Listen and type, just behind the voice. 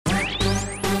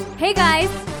Hey guys,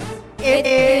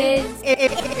 it's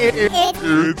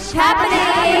happening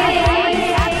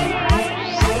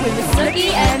with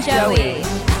Snooki and Joey.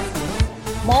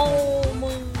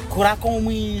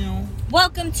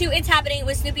 Welcome to It's Happening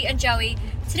with Snoopy and Joey.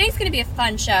 Today's going to be a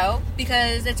fun show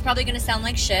because it's probably going to sound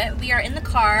like shit. We are in the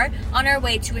car on our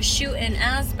way to a shoot in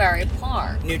Asbury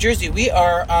Park, New Jersey. We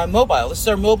are mobile. This is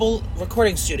our mobile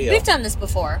recording studio. We've done this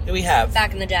before. We have.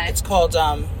 Back in the day. It's called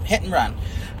Hit and Run.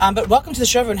 But welcome to the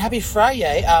show, everyone. Happy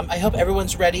Friday. I hope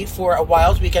everyone's ready for a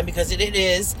wild weekend because it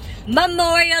is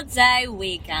Memorial Day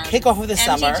weekend. Kickoff of the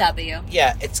summer. MTW.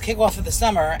 Yeah, it's kickoff of the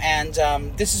summer, and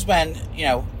this is when,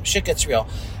 shit gets real.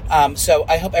 So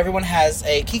I hope everyone has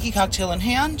a Kiki cocktail in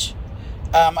hand.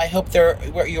 I hope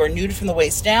you are nude from the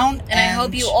waist down. And I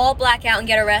hope you all black out and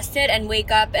get arrested and wake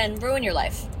up and ruin your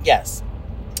life. Yes.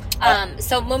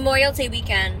 So Memorial Day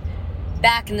weekend,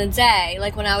 back in the day,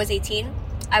 like when I was 18,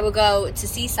 I would go to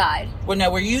Seaside. Well, now,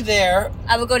 were you there?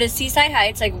 I would go to Seaside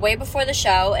Heights, like way before the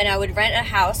show, and I would rent a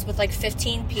house with like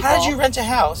 15 people. How did you rent a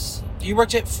house? You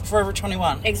worked at Forever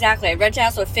 21. Exactly. I rent a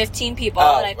house with 15 people,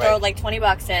 and I throw like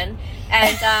 $20 in.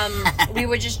 And we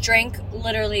would just drink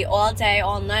literally all day,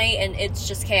 all night, and it's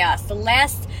just chaos. The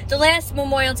last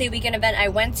Memorial Day weekend event I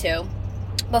went to,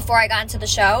 before I got into the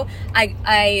show,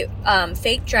 I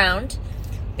fake drowned.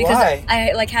 Because Why?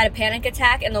 I had a panic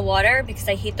attack in the water because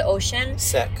I hate the ocean.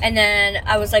 Sick. And then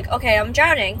I was like, okay, I'm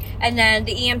drowning. And then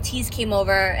the EMTs came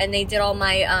over and they did all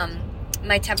my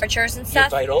my temperatures and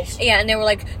stuff. Your vitals? Yeah, and they were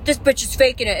like, this bitch is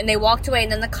faking it. And they walked away.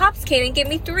 And then the cops came and gave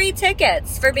me 3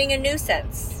 tickets for being a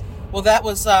nuisance. Well, that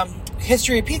was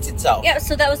history repeats itself. Yeah,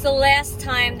 so that was the last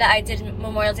time that I did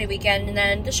Memorial Day weekend. And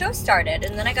then the show started.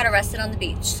 And then I got arrested on the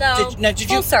beach. So,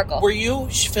 full circle.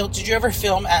 Did you ever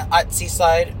film at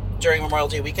Seaside during Memorial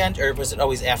Day weekend, or was it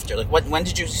always after? Like, what month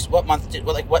did you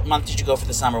go for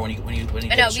the summer when you did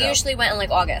the show? We usually went in like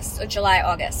August or July,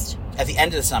 August. At the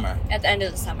end of the summer. At the end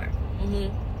of the summer.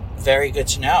 Mm-hmm. Very good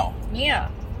to know. Yeah.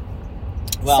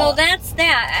 Well, so that's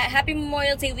that. Happy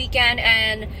Memorial Day weekend,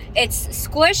 and it's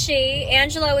squishy.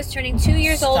 Angelo is turning 2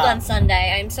 years old on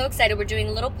Sunday. I'm so excited. We're doing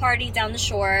a little party down the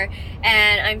shore,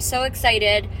 and I'm so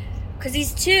excited because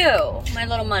he's 2, my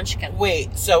little munchkin. Wait,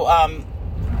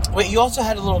 you also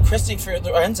had a little christening for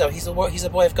Lorenzo. He's a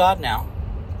boy of God now.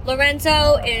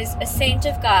 Lorenzo is a saint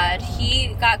of God. He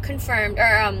got confirmed,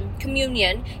 or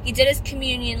communion. He did his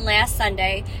communion last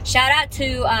Sunday. Shout out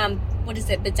to,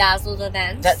 Bedazzled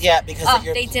Events. Because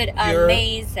they did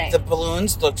amazing. The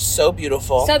balloons looked so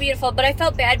beautiful. So beautiful, but I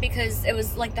felt bad because it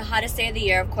was like the hottest day of the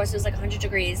year. Of course, it was like 100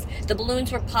 degrees. The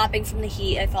balloons were popping from the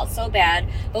heat. I felt so bad.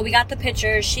 But we got the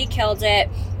pictures. She killed it.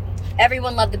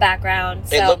 Everyone loved the background.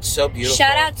 They looked so beautiful.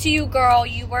 Shout out to you, girl.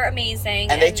 You were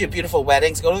amazing. And they do beautiful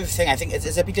weddings. Go to the thing. I think,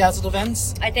 is it Bedazzled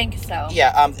Events? I think so.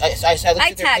 Yeah. I looked at their page.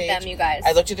 I tagged them, you guys.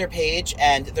 I looked at their page,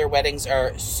 and their weddings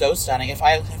are so stunning. If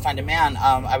I could find a man,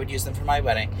 I would use them for my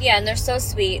wedding. Yeah, and they're so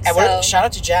sweet. And shout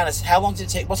out to Janice. How long did it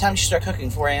take? What time did she start cooking?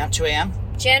 4 a.m., 2 a.m.?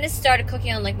 Janice started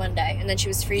cooking on like Monday, and then she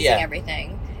was freezing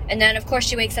everything. And then, of course,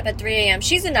 she wakes up at 3 a.m.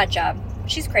 She's a nut job.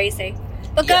 She's crazy.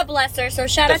 But God bless her. So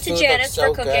shout out to Janice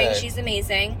for cooking. Good. She's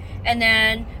amazing. And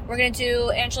then we're going to do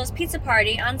Angela's pizza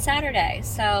party on Saturday.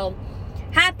 So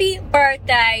happy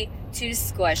birthday to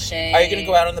Squishy. Are you going to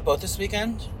go out on the boat this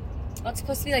weekend? Well, it's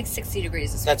supposed to be like 60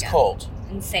 degrees this weekend. That's cold.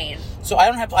 Insane. So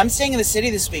I'm staying in the city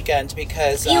this weekend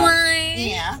because...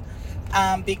 Yeah.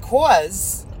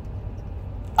 Because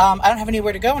I don't have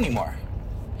anywhere to go anymore.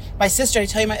 My sister, I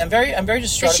tell you, I'm very distraught about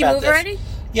this. Did she move already?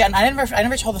 Yeah, and I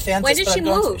never told the fans When this, did she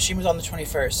move? She moved on the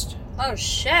 21st. Oh,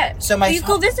 shit. So you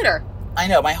go visit her. I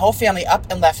know. My whole family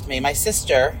up and left me. My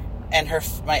sister and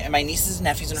my nieces and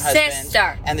nephews and her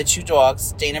husband. And the 2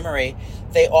 dogs, Dana and Marie.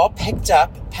 They all packed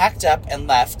up, and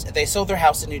left. They sold their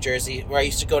house in New Jersey, where I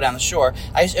used to go down the shore.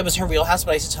 It was her real house,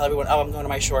 but I used to tell everyone, oh, I'm going to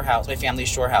my shore house, my family's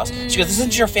shore house. She goes, this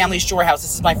isn't your family's shore house.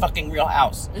 This is my fucking real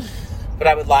house. But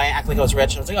I would lie and act like I was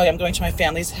rich. I was like, oh, yeah, I'm going to my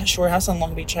family's shore house on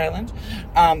Long Beach Island.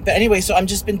 But anyway, so I've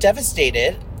just been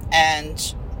devastated,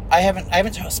 and I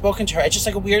haven't spoken to her. It's just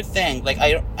like a weird thing. Like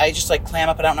I just like clam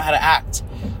up and I don't know how to act.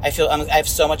 I feel I have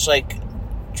so much like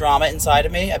drama inside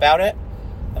of me about it,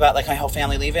 about like my whole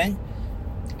family leaving.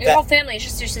 Your whole family, it's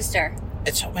just your sister.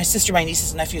 It's my sister, my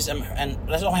nieces and nephews, and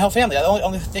that's all my whole family. The only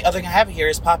other thing I have here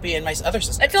is Poppy and my other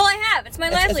sister. That's all I have. It's my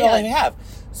livelihood. That's all I have.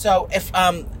 So if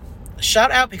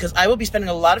shout out, because I will be spending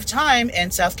a lot of time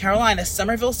in South Carolina,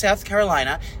 Summerville, South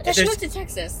Carolina. I thought she moved to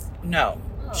Texas. No.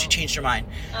 She changed her mind.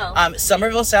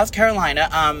 Summerville, South Carolina.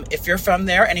 If you're from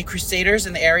there, any Crusaders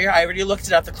in the area, I already looked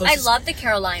it up. I love the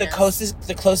Carolinas.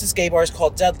 The closest gay bar is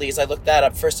called Dudley's. I looked that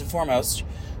up first and foremost.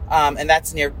 And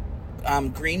that's near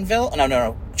Greenville.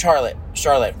 No. Charlotte.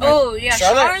 Right? Oh, yeah,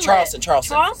 Charlotte. Charleston.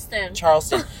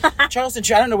 Charleston. I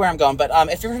don't know where I'm going, but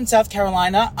if you're from South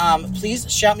Carolina,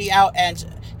 please shout me out and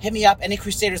hit me up. Any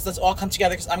Crusaders, let's all come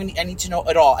together because I need to know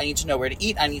it all. I need to know where to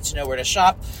eat. I need to know where to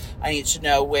shop. I need to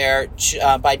know where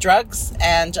to buy drugs,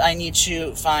 and I need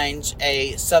to find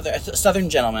a southern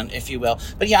gentleman, if you will.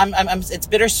 But yeah, I'm it's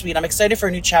bittersweet. I'm excited for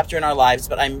a new chapter in our lives,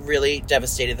 but I'm really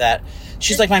devastated that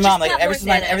she's like my mom. Like ever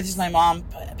since my mom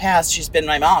passed, she's been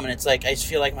my mom, and it's like I just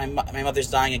feel like my mother's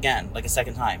dying again, like a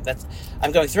second time.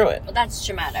 I'm going through it. Well, that's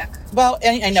traumatic. Well,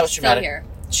 I know it's traumatic. Still here.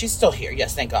 She's still here,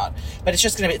 yes, thank God. But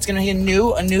it's gonna be a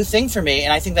new thing for me,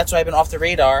 and I think that's why I've been off the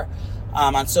radar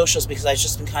on socials, because I've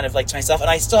just been kind of like to myself, and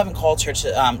I still haven't called her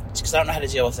to because I don't know how to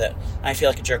deal with it, and I feel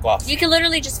like a jerk off. You can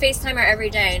literally just FaceTime her every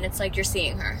day, and it's like you're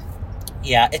seeing her.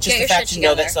 Yeah, it's just the fact to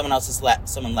know that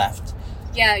someone left.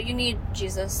 Yeah, you need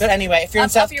Jesus. But anyway, if you're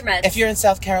in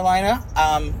South Carolina,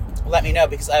 let me know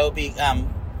because I'll be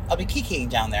kikiing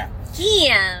down there.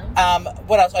 Yeah.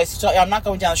 What else? I'm not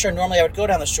going down the shore. Normally I would go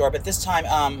down the shore, but this time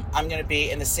I'm going to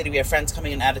be in the city. We have friends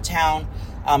coming in out of town.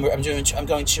 I'm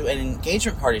going to an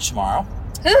engagement party tomorrow.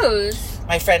 Whose?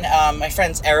 My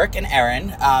friends Eric and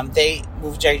Erin. They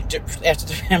moved after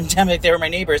the pandemic. They were my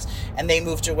neighbors, and they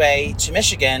moved away to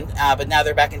Michigan. But now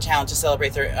they're back in town to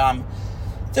celebrate their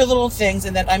little things.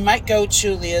 And then I might go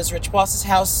to Leah's rich boss's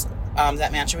house.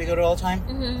 That mansion we go to all the time.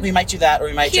 Mm-hmm. We might do that, or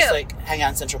we might just like hang out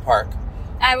in Central Park.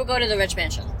 I will go to the rich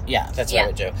mansion. Yeah, that's what I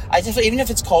would do. I definitely, even if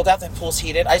it's cold out, the pool's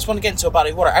heated. I just want to get into a body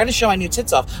of water. I'm going to show my new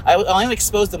tits off. I only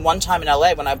exposed them one time in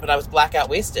LA but I was blackout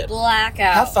wasted.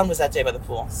 Blackout. How fun was that day by the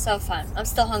pool? So fun. I'm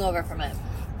still hungover from it.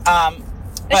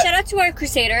 But shout out to our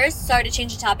Crusaders. Sorry to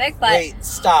change the topic, but wait,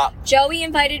 stop. Joey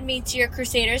invited me to your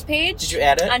Crusaders page. Did you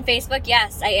add it on Facebook?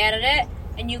 Yes, I added it,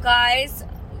 and you guys.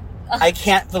 I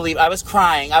can't believe I was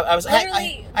crying.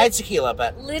 I had tequila,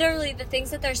 but literally the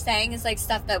things that they're saying is like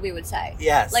stuff that we would say.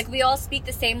 Yes, like we all speak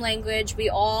the same language. We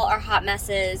all are hot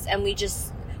messes, and we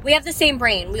have the same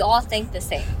brain. We all think the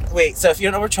same. Wait, so if you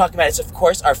don't know what we're talking about, it's of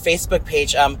course our Facebook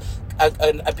page.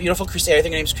 A beautiful Crusader. I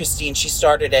think her name's Christine. She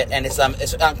started it, and it's on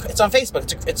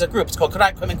Facebook. It's a group. It's called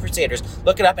Kodak Women Crusaders.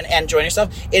 Look it up and join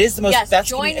yourself. It is the most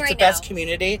best. It's the best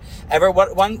community ever.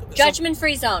 Judgment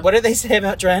free zone. What did they say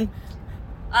about Dren?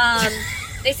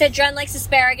 They said Dren likes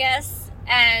asparagus,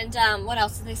 and what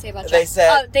else did they say about Dren?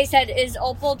 They said is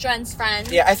Opal Dren's friend?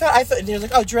 Yeah, I thought they were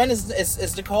like, oh, Dren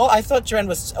is Nicole. I thought Dren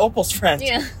was Opal's friend.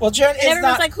 Yeah. Well, Dren is not.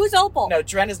 Everyone's like, who's Opal? No,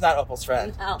 Dren is not Opal's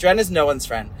friend. No. Dren is no one's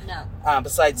friend. No.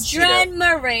 Besides Dren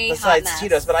Marie. Besides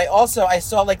Tito's, but I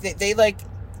saw like they like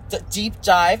deep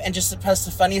dive and just post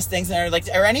the funniest things, and they're like,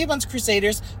 are anyone's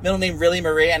Crusaders middle name really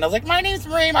Marie? And I was like, my name's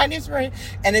Marie,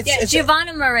 and it's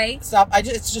Giovanna Marie. Stop!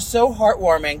 It's just so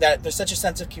heartwarming that there's such a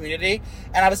sense of community.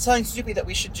 And I was telling Snoopy that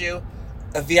we should do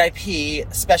a VIP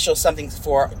special something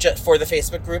for the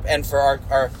Facebook group and for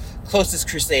our closest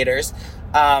Crusaders,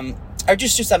 or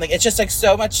just do something. It's just like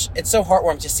so much. It's so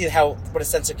heartwarming to see what a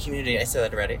sense of community. I said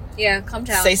that already. Yeah, come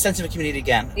down. Say sense of community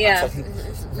again. Yeah,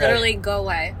 literally go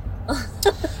away.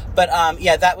 But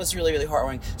yeah, that was really, really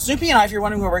heartwarming. Snoopy and I, if you're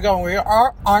wondering where we're going,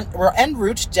 we're en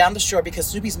route down the shore because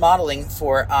Snoopy's modeling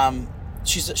for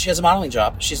she has a modeling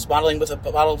job. She's modeling with a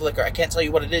bottle of liquor. I can't tell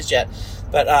you what it is yet,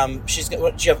 but she has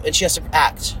to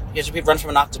act. You have to run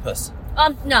from an octopus.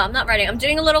 No, I'm not writing. I'm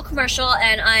doing a little commercial,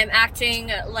 and I'm acting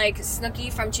like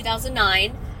Snooki from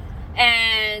 2009,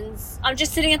 and I'm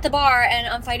just sitting at the bar and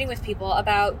I'm fighting with people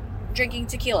about drinking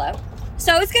tequila.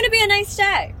 So it's gonna be a nice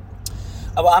day.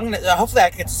 Well, I'm gonna. Hopefully, I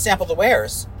can sample the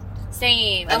wares.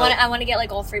 Same. I want to get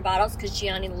like all 3 bottles because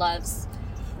Gianni loves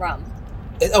rum.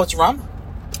 Oh, it's rum?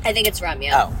 I think it's rum.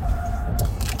 Yeah.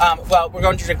 Oh. Well, we're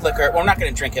going to drink liquor. Well, we're not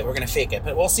going to drink it. We're going to fake it.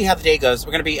 But we'll see how the day goes.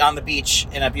 We're going to be on the beach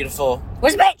in a beautiful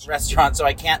Where's the beach? restaurant, so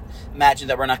I can't imagine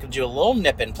that we're not going to do a little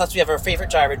nipping. Plus, we have our favorite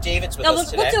driver, David's with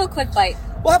us today. We'll do a quick bite.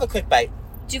 We'll have a quick bite.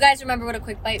 Do you guys remember what a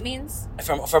quick bite means?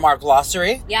 From our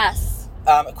glossary? Yes.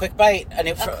 A quick bite.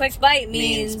 A quick bite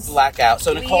means blackout.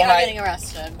 So Nicole and I getting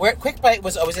arrested. Quick bite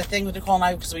was always a thing with Nicole and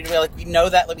I because we know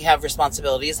that we have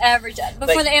responsibilities every day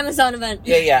before the Amazon event.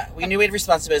 Yeah. We knew we had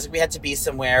responsibilities. We had to be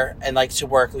somewhere and to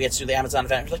work. We had to do the Amazon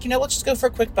event. We're like, let's just go for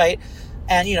a quick bite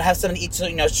and have something to eat. So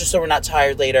just so we're not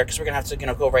tired later because we're gonna have to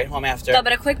go right home after. No,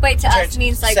 but a quick bite to us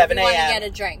means we want to get a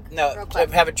drink. No,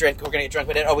 have a drink. We're gonna get drunk,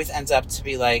 but it always ends up to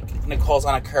be like Nicole's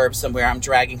on a curb somewhere. I'm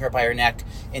dragging her by her neck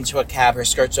into a cab. Her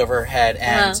skirt's over her head,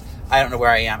 and I don't know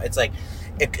where I am. It's like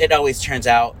it always turns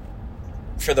out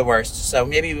for the worst. So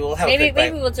maybe we'll have a quick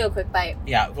bite. Maybe we'll do a quick bite.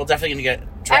 Yeah, we'll definitely get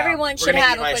drowned. Everyone should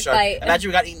have a quick bite. Imagine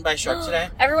we got eaten by a shark today.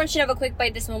 Everyone should have a quick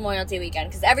bite this Memorial Day weekend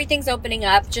because everything's opening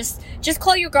up. Just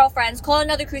call your girlfriends, call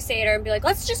another Crusader, and be like,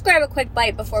 let's just grab a quick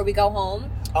bite before we go home.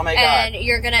 Oh my God. And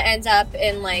you're going to end up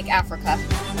in, like, Africa.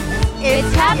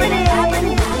 It's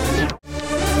happening.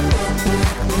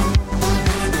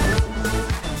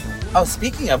 Oh,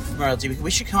 speaking of Myrtle D,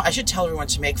 I should tell everyone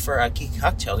to make for a geeky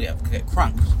cocktail. Yeah,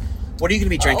 Crunk. What are you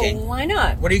going to be drinking? Oh, why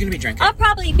not? What are you going to be drinking? I'll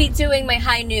probably be doing my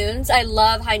high noons. I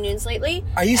love high noons lately.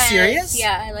 Are you serious?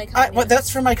 Yeah, I like high noons. Well, that's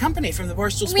from my company, from the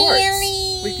Barstool Sports.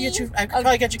 Really? We can get you. I could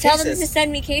probably get you tell cases. Tell them to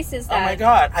send me cases. Then. Oh my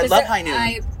God, I love high noon.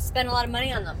 I spend a lot of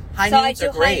money on them. High noons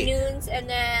are great. So I do high noons, and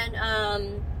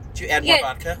then do you add more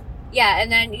vodka? Yeah,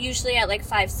 and then usually at like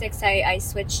 5, 6, I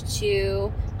switch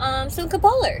to some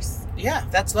Cabola's. Yeah,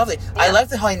 that's lovely. Yeah. I love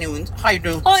the high noons. High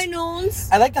noons.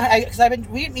 I like because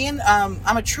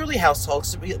I'm a Truly household.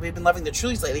 So we've been loving the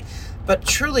Trulies lately, but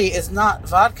Truly is not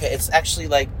vodka. It's actually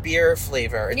like beer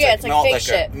flavor. It's like malt fake liquor,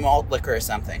 shit. Malt liquor or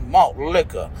something. Malt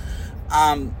liquor.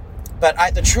 But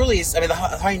the Trulies, the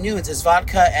high noons is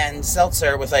vodka and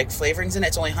seltzer with like flavorings in it.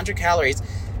 It's only 100 calories.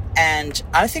 And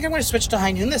I think I'm going to switch to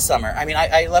high noon this summer. I mean,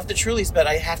 I love the Trulies, but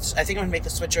I think I'm going to make the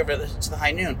switch over to the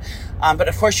high noon. But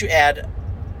of course you add,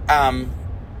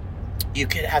 you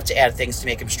could have to add things to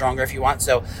make them stronger if you want.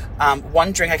 So,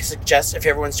 one drink I can suggest if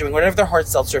everyone's doing whatever their hard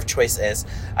seltzer of choice is,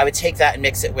 I would take that and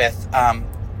mix it with,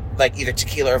 like either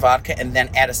tequila or vodka, and then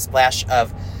add a splash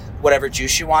of whatever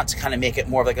juice you want to kind of make it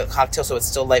more of like a cocktail. So it's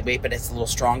still lightweight, but it's a little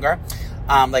stronger.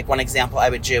 Like one example I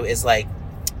would do is like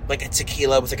a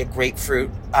tequila with like a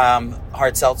grapefruit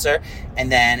hard seltzer,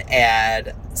 and then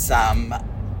add some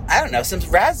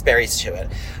raspberries to it.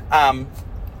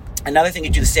 Another thing you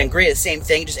do, the sangria, same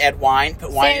thing. Just add wine,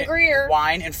 put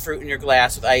wine and fruit in your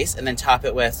glass with ice, and then top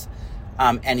it with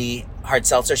any hard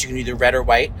seltzer. So you can do either red or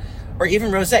white, or even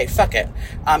rosé. Fuck it.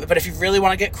 But if you really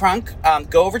want to get crunk,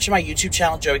 go over to my YouTube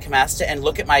channel, Joey Camasta, and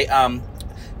look at my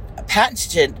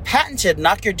patented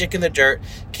knock your dick in the dirt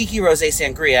Kiki Rosé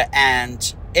Sangria,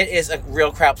 and it is a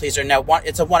real crowd pleaser. Now,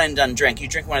 it's a one and done drink. You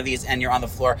drink one of these and you're on the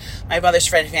floor. My mother's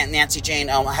friend, Nancy Jane,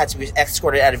 had to be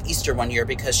escorted out of Easter one year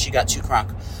because she got too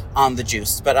crunk on the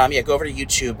juice. But go over to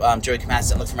YouTube, Joey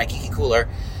Camasta, and look for my Kiki Cooler.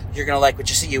 You're gonna like what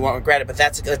you see. You won't regret it. But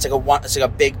it's like a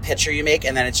big pitcher you make,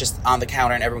 and then it's just on the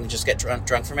counter, and everyone can just get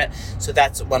drunk from it. So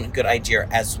that's one good idea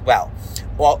as well.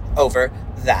 All over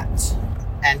that.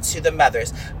 And to the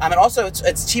mothers. And also,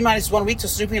 it's T-minus 1 week till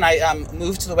Snoopy and I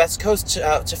moved to the West Coast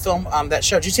to film that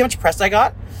show. Did you see how much press I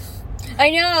got?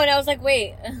 I know, and I was like,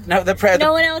 wait. No,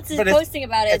 no one else is posting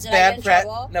about it. It's bad press.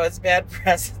 No, it's bad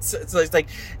press. It's like,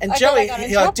 and Joey,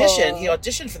 he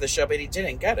auditioned for the show, but he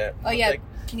didn't get it. Oh, yeah.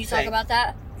 Can you talk about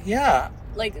that? Yeah.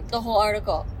 Like, the whole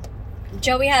article.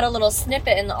 Joey had a little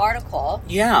snippet in the article.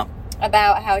 Yeah.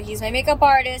 About how he's my makeup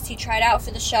artist. He tried out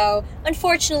for the show.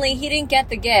 Unfortunately, he didn't get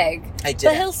the gig. I did.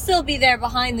 But he'll still be there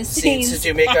behind the scenes. To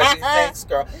do makeup. Thanks,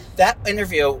 girl. That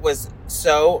interview was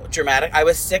so dramatic. I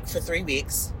was sick for 3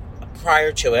 weeks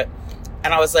prior to it.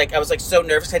 And I was so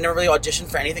nervous. I never really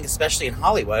auditioned for anything, especially in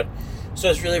Hollywood. So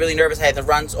I was really, really nervous. I had the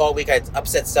runs all week. I had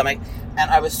upset stomach. And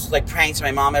I was like praying to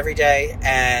my mom every day.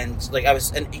 And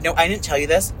I didn't tell you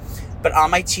this, but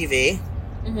on my TV,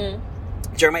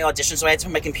 during my audition, so I had to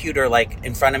put my computer like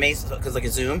in front of me because like a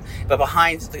Zoom, but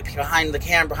behind the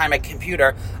camera, behind my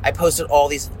computer, I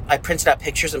printed out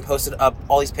pictures and posted up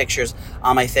all these pictures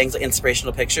on my things, like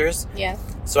inspirational pictures. Yeah.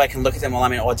 So I can look at them while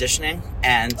I'm auditioning,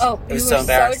 and it was so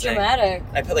embarrassing. So dramatic.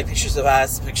 I put like pictures of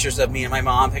us, pictures of me and my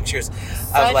mom, pictures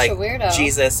of like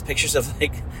Jesus, pictures of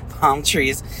like palm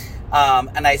trees,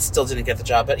 and I still didn't get the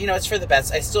job. But it's for the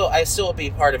best. I still will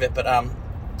be part of it, but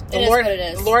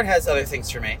the Lord has other things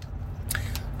for me.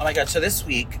 Oh my God, so this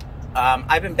week,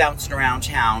 I've been bouncing around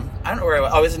town. I don't know where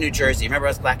I was in New Jersey. Remember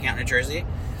I was blacking out in New Jersey?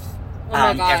 Oh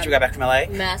my God. After we got back from LA?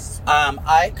 Mess.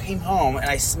 I came home and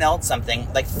I smelled something,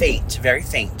 like faint, very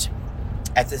faint.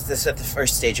 At the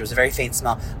first stage, it was a very faint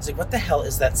smell. I was like, what the hell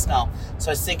is that smell? So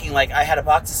I was thinking, like, I had a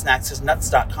box of snacks because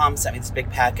Nuts.com sent me this big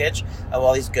package of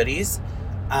all these goodies.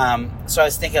 So I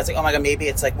was like, oh my God, maybe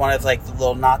it's like one of like the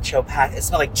little nacho pack. It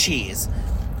smelled like cheese.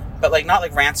 But like not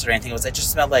like rancid or anything. It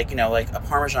just smelled like like a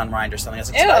Parmesan rind or something. I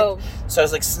was like, ew. So I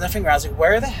was like sniffing around. I was like,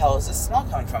 where the hell is this smell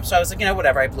coming from? So I was like,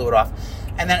 whatever. I blew it off.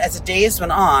 And then as the days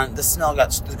went on, the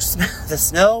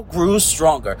smell grew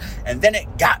stronger, and then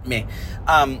it got me.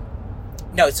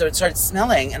 So it started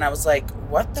smelling, and I was like,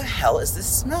 what the hell is this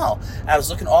smell? And I was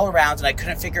looking all around, and I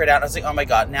couldn't figure it out. I was like, oh my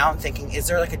God. Now I'm thinking, is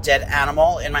there like a dead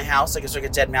animal in my house? Like, is there like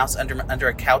a dead mouse under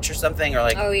a couch or something? Or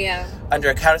like, oh yeah, under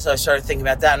a couch. So I started thinking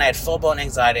about that, and I had full-blown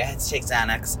anxiety. I had to take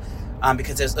Xanax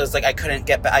because it was like I couldn't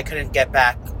get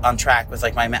back on track with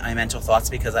like my mental thoughts,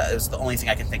 because it was the only thing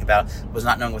I could think about was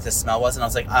not knowing what this smell was. And I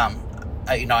was like,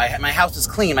 my house was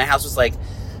clean. My house was like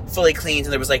fully cleaned,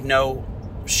 and there was like no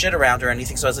shit around or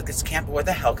anything. So I was like, this can't. Where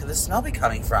the hell could this smell be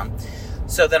coming from?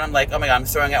 So then I'm like, oh my God, I'm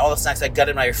throwing out all the snacks I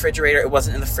gutted my refrigerator. It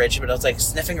wasn't in the fridge, but I was like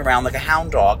sniffing around like a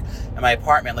hound dog in my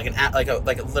apartment, like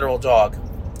a literal dog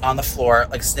on the floor,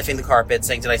 like sniffing the carpet,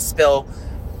 saying, did I spill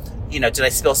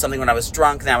something when I was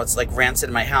drunk? Now it's like rancid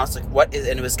in my house. Like what is,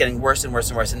 and it was getting worse and worse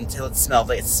and worse until it smelled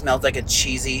like a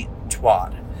cheesy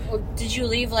twat. Well, did you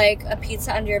leave like a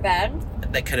pizza under your bed?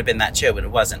 That could have been that too, but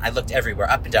it wasn't. I looked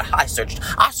everywhere, up and down. I searched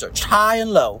high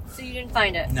and low. So you didn't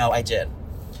find it? No, I did.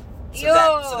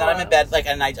 So then I'm in bed, like,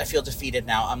 and I feel defeated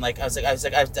now. I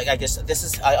guess this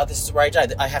is where I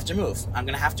died. I have to move. I'm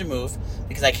gonna have to move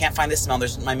because I can't find this smell.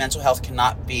 My mental health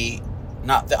cannot be,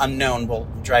 not the unknown will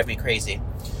drive me crazy.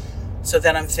 So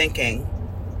then I'm thinking,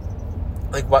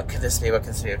 like, what could this be?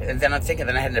 And then I'm thinking,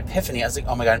 then I had an epiphany. I was like,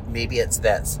 oh my God, maybe it's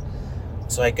this.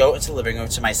 So I go into the living room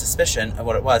to my suspicion of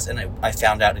what it was, and I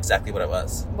found out exactly what it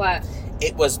was. What?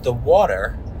 It was the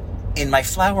water in my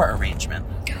flower arrangement.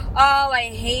 Oh, I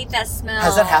hate that smell.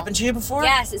 Has that happened to you before?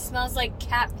 Yes, it smells like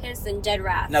cat piss and dead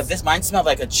rats. No, mine smelled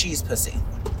like a cheese pussy.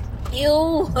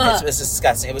 Ew. It was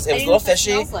disgusting. It was a little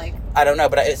fishy. What it smells like. I don't know,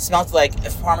 but it smelled like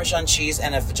if Parmesan cheese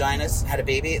and a vagina had a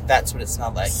baby. That's what it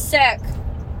smelled like. Sick.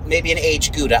 Maybe an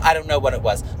aged Gouda. I don't know what it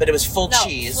was, but it was full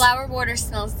cheese. Flower water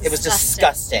smells disgusting. It was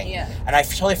disgusting. Yeah. And I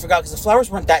totally forgot because the flowers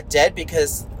weren't that dead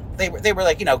because they were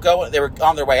like, they were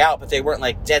on their way out, but they weren't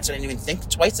like dead, so I didn't even think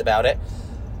twice about it.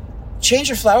 Change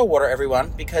your flower water,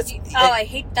 everyone, because...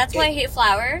 That's why I hate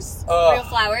flowers. Real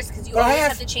flowers, because you always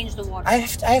have to change the water. I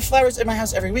have flowers in my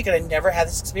house every week, and I never had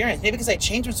this experience. Maybe because I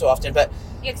change them so often, but...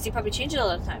 Yeah, because you probably change it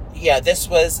all the time. Yeah, this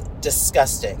was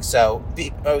disgusting. So,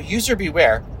 user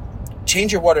beware.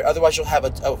 Change your water, otherwise you'll have a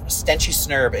stenchy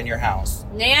snurb in your house.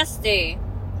 Nasty.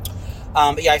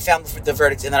 But yeah, I found the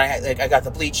verdict, and then I got the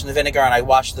bleach and the vinegar, and I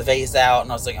washed the vase out,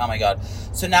 and I was like, oh my God.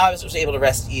 So now I was able to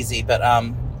rest easy, but,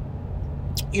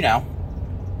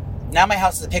 now my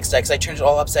house is a pigsty because I turned it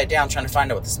all upside down trying to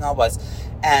find out what the smell was,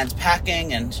 and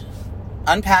packing and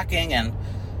unpacking, and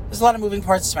there's a lot of moving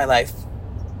parts to my life.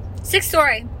 Sick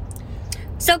story.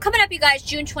 So coming up, you guys,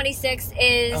 June 26th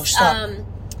is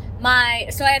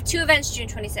so I have 2 events June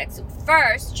 26th.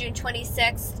 First, June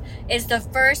 26th is the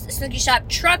first Snooki Shop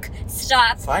truck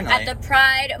stop at the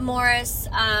Pride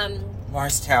Morristown,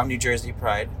 New Jersey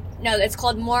Pride. No, it's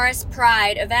called Morris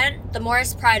Pride event, the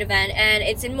Morris Pride event, and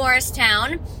it's in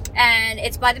Morristown, and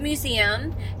it's by the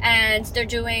museum, and they're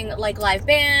doing like live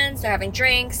bands, they're having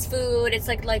drinks, food. It's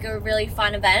like a really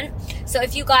fun event. So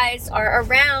if you guys are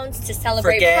around to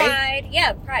celebrate Pride,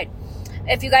 Pride.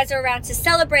 If you guys are around to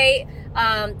celebrate,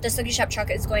 the Snooki Shop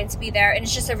truck is going to be there, and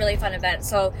it's just a really fun event.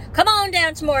 So come on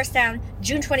down to Morristown,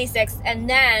 June 26th, and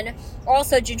then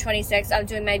also June 26th, I'm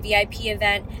doing my VIP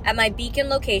event at my Beacon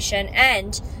location,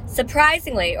 and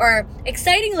surprisingly, or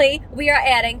excitingly, we are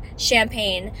adding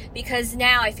champagne, because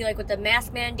now I feel like with the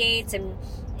mask mandates and,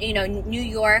 New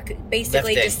York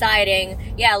basically lifting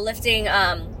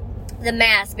the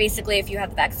mask, basically, if you have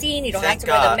the vaccine, you don't have to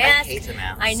wear the mask. I hate the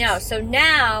mask. I know. So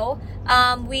now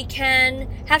we can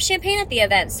have champagne at the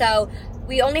event. So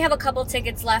we only have a couple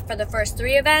tickets left for the first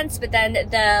 3 events, but then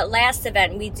the last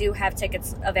event, we do have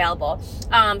tickets available.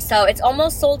 So it's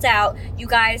almost sold out. You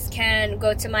guys can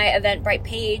go to my Eventbrite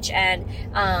page and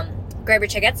grab your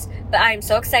tickets. But I'm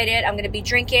so excited. I'm going to be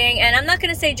drinking, and I'm not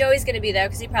going to say Joey's going to be there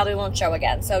because he probably won't show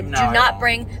again. So do not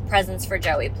bring presents for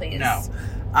Joey, please. No.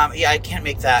 I can't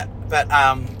make that. But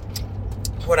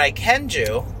what I can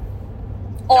do...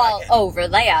 over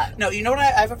that. No, you know what? I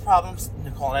have a problem,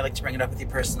 Nicole, and I'd like to bring it up with you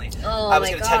personally. Oh, I was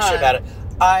going to text you about it.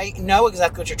 I know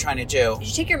exactly what you're trying to do. Did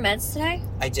you take your meds today?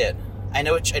 I did. I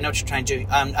know what you're trying to do.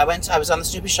 I was on the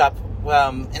Snoopy Shop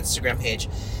Instagram page,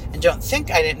 and don't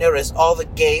think I didn't notice all the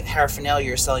gay paraphernalia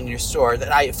you're selling in your store.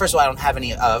 That first of all, I don't have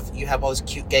any of. You have all this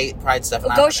cute gay pride stuff.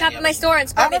 Well, go shop at my store and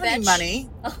support me, bitch. I don't have any money.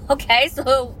 Okay,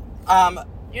 so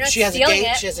you're not stealing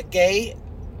it. She has a gay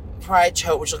pride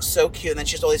tote which looks so cute, and then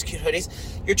she has all these cute hoodies.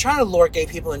 You're trying to lure gay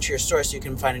people into your store so you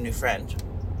can find a new friend.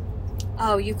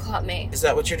 Oh, you caught me. Is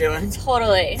that what you're doing?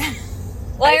 Totally.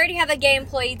 Well, I already have a gay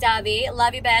employee, Davi.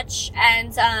 Love you, bitch.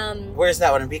 And where's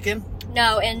that one, in Beacon?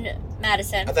 No, in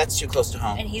Madison. Oh, that's too close to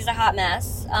home. And he's a hot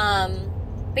mess.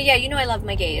 But yeah, I love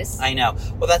my gays. I know.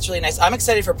 Well, that's really nice. I'm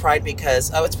excited for Pride because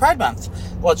it's Pride Month.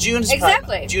 Well, June is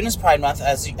June is Pride Month,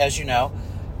 as you know.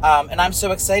 And I'm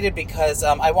so excited because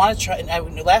I want to try.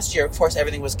 And last year, of course,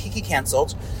 everything was Kiki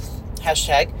canceled. #.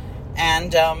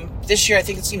 And this year, I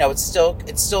think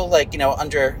it's still like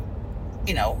under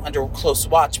close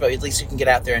watch, but at least you can get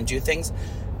out there and do things.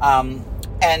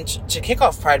 And to kick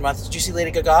off Pride Month, did you see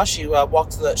Lady Gaga? She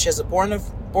she has a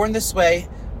Born This Way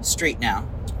street now.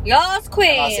 Yes,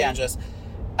 queen. In Los Angeles.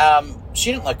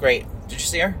 She didn't look great. Did you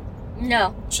see her?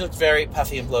 No. She looked very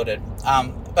puffy and bloated.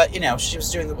 but, she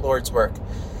was doing the Lord's work.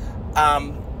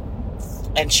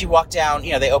 And she walked down,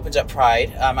 they opened up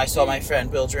Pride. I saw my friend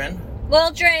Wildren, my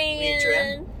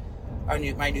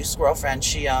new squirrel friend,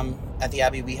 she, at the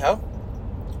Abbey WeHo.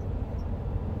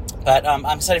 But, I'm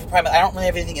excited for Pride. I don't really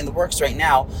have anything in the works right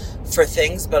now for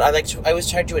things, but I always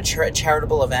try to do a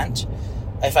charitable event,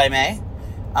 if I may,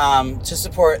 to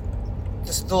support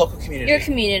the local community. Your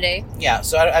community. Yeah,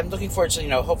 so I'm looking forward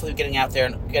to, hopefully getting out there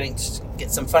and getting to get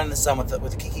some fun in the sun with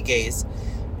the Kiki Gays.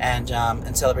 And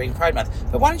celebrating Pride Month.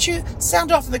 But why don't you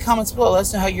sound off in the comments below? Let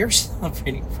us know how you're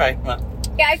celebrating Pride Month.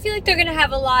 Yeah, I feel like they're going to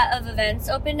have a lot of events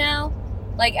open now.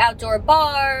 Like outdoor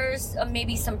bars,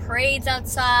 maybe some parades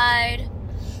outside.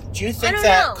 Do you think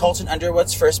that Colton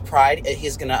Underwood's first Pride,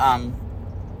 he's going to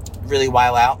really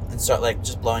wild out and start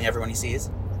just blowing everyone he sees?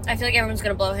 I feel like everyone's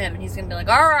going to blow him and he's going to be like,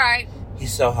 all right.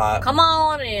 He's so hot. Come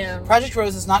on in. Project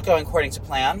Rose is not going according to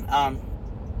plan.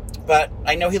 But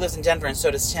I know he lives in Denver and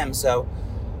so does Tim, so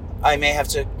I may have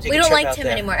to take a trip out there. We don't like Tim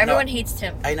anymore. Everyone hates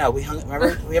Tim. I know.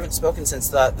 Remember, we haven't spoken since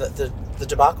the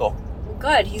debacle.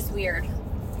 Good. He's weird.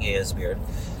 He is weird.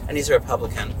 And he's a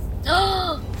Republican.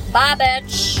 Bye,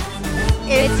 bitch.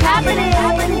 It's happening.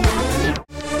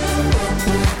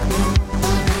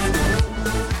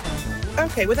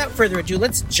 Okay, without further ado,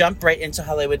 let's jump right into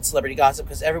Hollywood celebrity gossip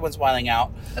because everyone's wiling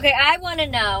out. Okay, I want to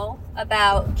know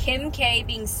about Kim K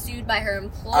being sued by her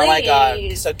employees. Oh my god!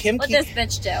 So what this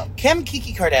bitch do?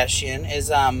 Kiki Kardashian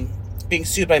is being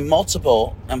sued by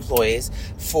multiple employees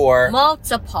for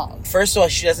First of all,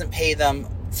 she doesn't pay them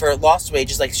for lost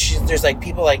wages. There's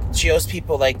people she owes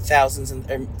people thousands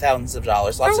of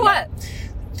dollars. Lots for what? Of money.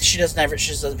 She just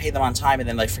doesn't pay them on time and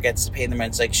then forgets to pay them.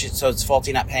 And it's so it's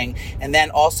faulty not paying. And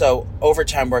then also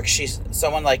overtime work.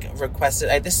 Someone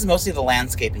requested. This is mostly the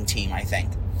landscaping team, I think,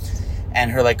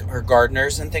 and her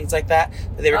gardeners and things like that.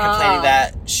 But they were complaining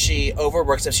that she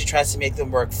overworks them. She tries to make them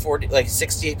work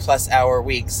 60 plus hour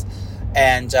weeks,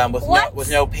 and with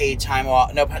no paid time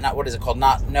off. No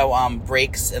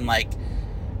breaks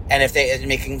and if they're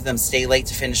making them stay late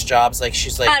to finish jobs,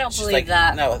 she's I don't believe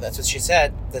that. No, that's what she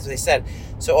said. That's what they said.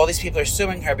 So all these people are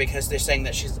suing her because they're saying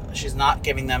that she's not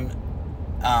giving them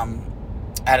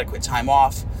adequate time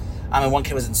off. And one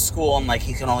kid was in school and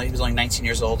he was only 19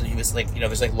 years old and he was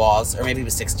there's laws, or maybe he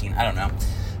was 16. I don't know.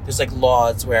 There's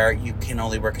laws where you can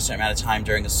only work a certain amount of time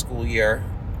during a school year.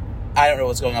 I don't know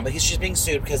what's going on, but she's being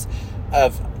sued because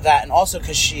of that, and also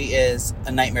because she is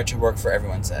a nightmare to work for.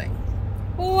 Everyone's saying.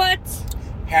 What?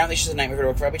 Apparently she's a nightmare to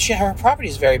work for, but her property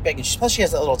is very big, and plus she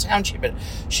has that little town she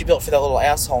built for that little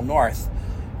asshole North.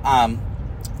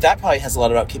 That probably has a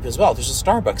lot of upkeep as well. There's a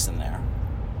Starbucks in there.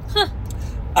 Huh.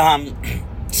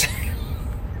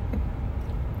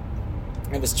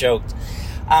 It was joked.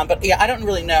 But yeah, I don't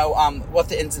really know what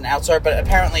the ins and outs are, but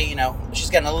apparently, she's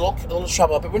getting a little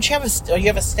trouble. But when you have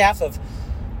a staff of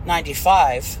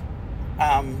 95,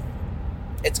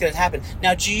 it's going to happen.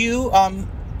 Now, do you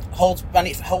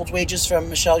hold wages from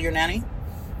Michelle, your nanny?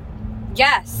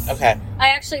 Yes. Okay. I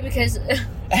actually, because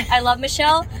I love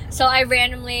Michelle, so I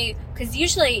randomly, because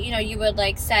usually, you would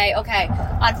say, okay,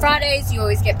 on Fridays you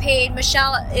always get paid.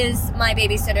 Michelle is my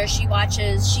babysitter.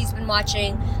 She's been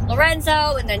watching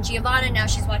Lorenzo and then Giovanna. Now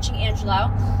she's watching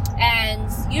Angelo. And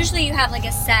usually you have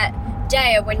a set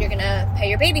day of when you're going to pay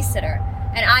your babysitter.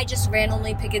 And I just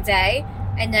randomly pick a day,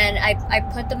 and then I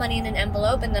put the money in an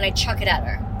envelope, and then I chuck it at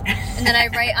her. And then I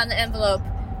write on the envelope,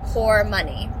 whore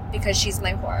money, because she's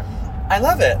my whore. I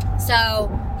love it.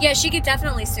 So, yeah, she could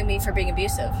definitely sue me for being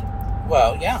abusive.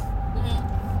 Well, yeah.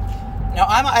 Mm-hmm. Now,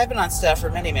 I've been on staff for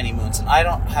many, many moons, and I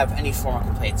don't have any formal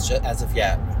complaints as of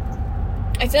yet.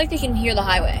 I feel like they can hear the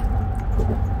highway.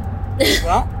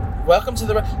 Well, welcome to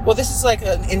this is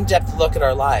an in-depth look at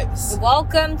our lives.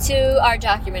 Welcome to our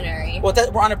documentary. Well,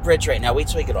 we're on a bridge right now. Wait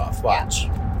till we get off. Watch.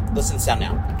 Yeah. Listen to the sound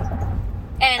now.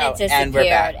 And it disappeared. And we're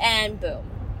back. And boom.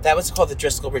 That was called the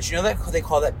Driscoll Bridge. You know that they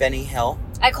call that Benny Hill?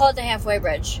 I call it the halfway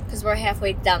bridge because we're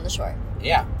halfway down the shore.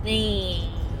 Yeah.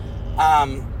 All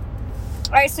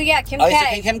right, so yeah, Kim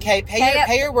K. Kim K.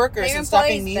 Pay your workers and stop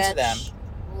being mean to them.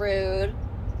 Rude.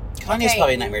 Kanye's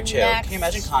probably a nightmare too. Next. Can you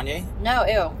imagine Kanye? No,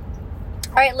 ew. All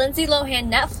right, Lindsay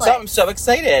Lohan, Netflix. So I'm so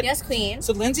excited. Yes, queen.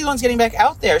 So Lindsay Lohan's getting back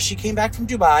out there. She came back from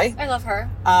Dubai. I love her.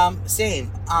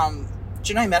 Same. Do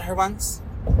you know I met her once?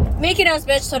 Mickey knows,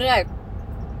 bitch. So did I.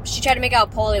 She tried to make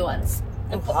out Paulie once.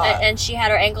 And she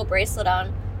had her ankle bracelet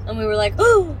on. And we were like,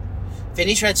 ooh.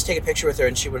 Vinny tried to take a picture with her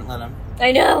and she wouldn't let him.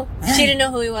 I know. She didn't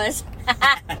know who he was.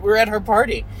 We were at her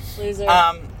party. Loser.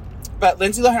 But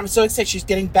Lindsay Lohan, I'm so excited. She's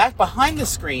getting back behind the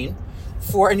screen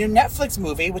for a new Netflix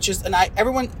movie, which is,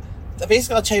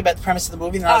 basically I'll tell you about the premise of the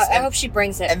movie. I hope she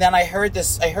brings it. And then I heard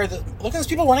look at those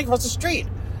people running across the street.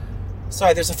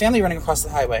 Sorry, there's a family running across the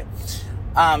highway.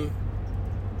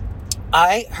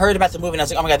 I heard about the movie and I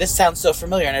was like, oh my God, this sounds so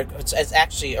familiar. And it's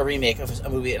actually a remake of a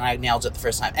movie and I nailed it the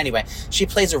first time. Anyway, she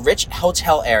plays a rich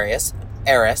hotel heiress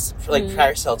like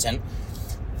Paris Hilton,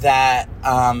 that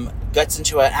gets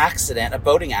into an accident, a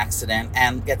boating accident,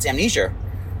 and gets amnesia.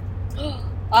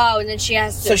 Oh, and then she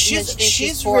has to. So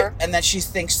she's and then she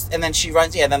thinks, and then she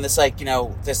runs. Yeah, then this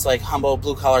this humble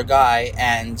blue collar guy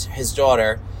and his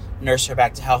daughter nurse her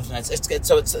back to health, and it's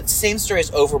the same story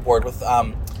as Overboard with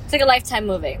It's like a Lifetime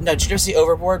movie. No, did you ever see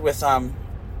Overboard with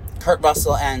Kurt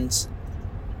Russell and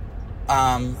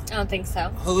I don't think so.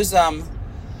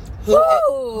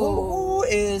 Who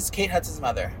is Kate Hudson's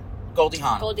mother? Goldie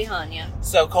Hawn. Goldie Hawn, yeah.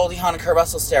 So Goldie Hawn and Kurt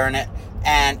Russell star in it,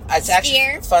 and it's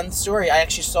actually a fun story. I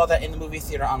actually saw that in the movie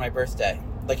theater on my birthday.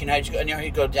 Like, how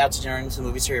you go out to dinner into the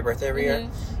movies for your birthday every year?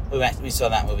 We saw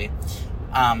that movie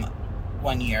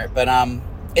 1 year. But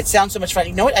it sounds so much fun.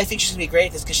 You know what? I think she's gonna be great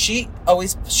at this because she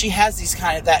has these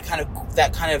that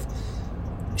kind of.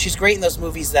 She's great in those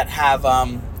movies that have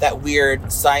that weird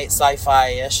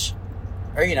sci-fi-ish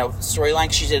or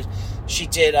storyline. She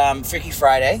did Freaky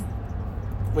Friday,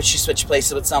 which she switched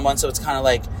places with someone, so it's kind of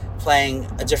like playing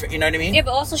a different. You know what I mean? Yeah,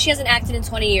 but also she hasn't acted in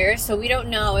 20 years, so we don't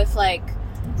know if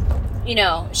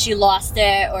she lost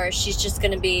it or she's just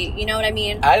gonna be. You know what I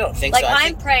mean? I don't think so.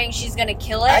 I'm praying she's gonna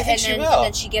kill it, and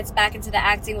then she gets back into the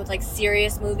acting with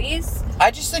serious movies. I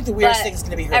just think the weirdest thing is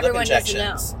gonna be her lip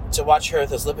injections. To watch her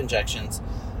with those lip injections.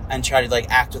 And try to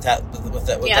act with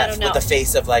the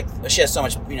face of she has so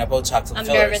much Botox and I'm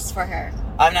fillers. nervous for her.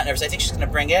 I'm not nervous. I think she's going to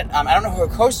bring it. I don't know who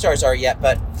her co-stars are yet,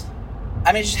 but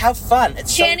I mean, just have fun.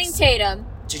 It's Channing Tatum.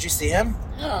 Did you see him?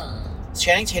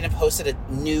 Channing Tatum posted a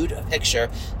nude picture.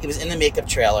 He was in the makeup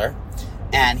trailer,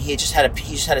 and he just had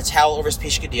a towel over his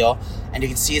Piscadillo, and you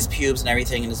can see his pubes and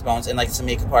everything in his bones. And some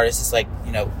makeup artist is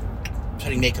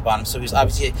putting makeup on him, so he was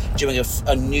obviously doing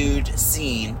a nude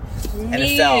scene in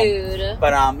a film.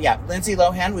 But Lindsay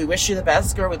Lohan, we wish you the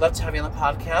best, girl. We'd love to have you on the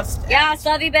podcast. Yeah,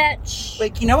 love you,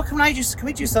 bitch. You know what? Can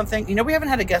we do something? We haven't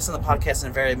had a guest on the podcast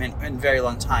in a very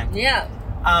long time. Yeah.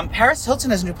 Paris Hilton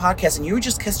has a new podcast, and you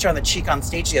just kissed her on the cheek on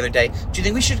stage the other day. Do you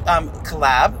think we should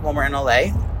collab when we're in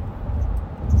LA?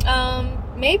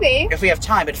 Maybe. If we have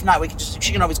time, but if not,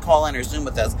 she can always call in or Zoom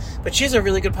with us. But she has a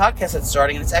really good podcast that's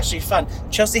starting, and it's actually fun.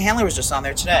 Chelsea Handler was just on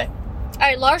there today. All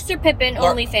right, Larsa Pippen,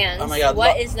 OnlyFans. Oh my God.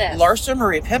 What is this? Larsa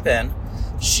Marie Pippen,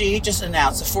 she just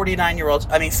announced a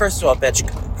 49-year-old, first of all, bitch,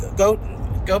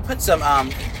 go put some,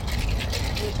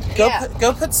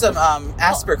 go put some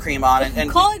Asper cream on and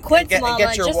call it quits, and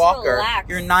get your just walker. Relax.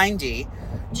 You're 90.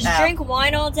 Just drink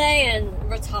wine all day and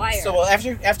retire. So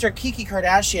after Kiki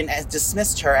Kardashian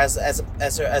dismissed her as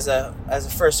a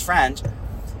first friend,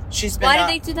 she's been. Why did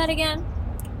they do that again?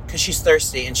 Because she's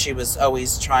thirsty and she was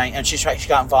always trying, and she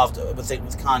got involved with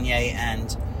Kanye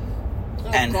and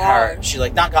her. She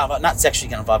not sexually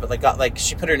got involved, but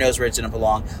she put her nose where it didn't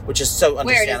belong, which is so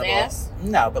understandable. Where, his ass?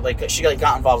 No, but she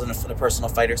got involved in a personal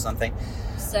fight or something.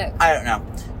 Sick. I don't know,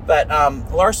 but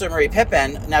Larsa Marie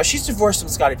Pippen. Now she's divorced from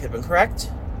Scottie Pippen, correct?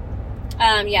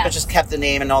 Yeah. But just kept the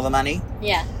name and all the money?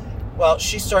 Yeah. Well,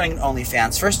 she's starting an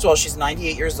OnlyFans. First of all, she's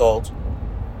 98 years old.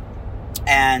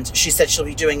 And she said she'll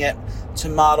be doing it to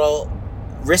model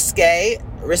risque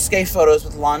photos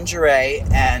with lingerie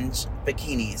and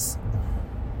bikinis.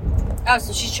 Oh,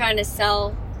 so she's trying to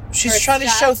sell. She's trying to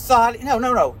show thought.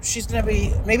 No. She's going to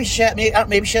be, maybe she has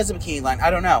a bikini line. I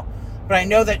don't know. But I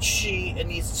know that she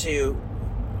needs to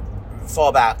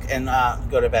fall back and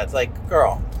go to bed.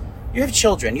 Girl. You have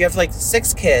children. You have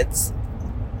 6 kids.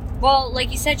 Well, like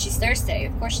you said, she's thirsty.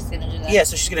 Of course she's going to do that. Yeah,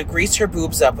 so she's going to grease her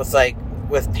boobs up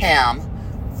with Pam,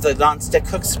 the non-stick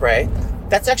cook spray.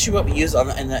 That's actually what we use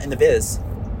in the biz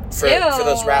for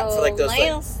those rap for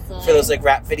those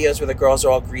rap videos where the girls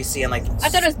are all greasy and I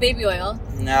thought it was baby oil.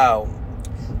 No,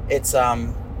 it's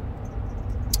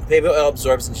baby oil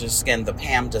absorbs into the skin. The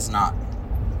Pam does not.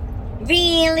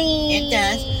 Really? It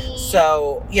does.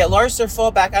 So, yeah, Larsa, fall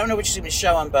back. I don't know what she's going to be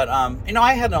showing, but,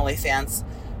 I had an OnlyFans,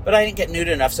 but I didn't get nude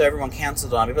enough, so everyone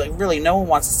canceled on me. But, really, no one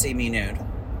wants to see me nude.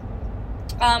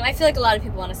 I feel like a lot of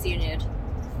people want to see you nude.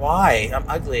 Why? I'm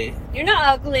ugly. You're not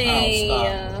ugly. Oh,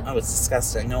 stop. Oh, it's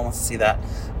disgusting. No one wants to see that.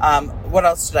 What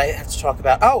else did I have to talk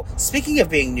about? Oh, speaking of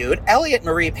being nude, Elliot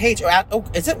Marie Page. Oh,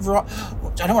 is it wrong?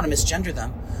 I don't want to misgender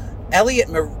them. I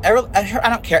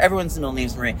don't care. Everyone's middle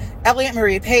name's Marie. Elliot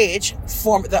Marie Page,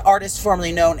 the artist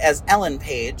formerly known as Ellen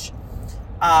Page.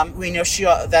 We know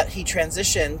that he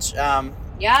transitioned.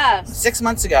 6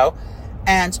 months ago,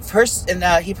 and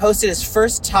he posted his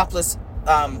first topless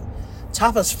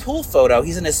pool photo.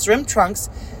 He's in his swim trunks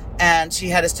And he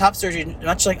had his top surgery,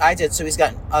 much like I did. So he's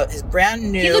got his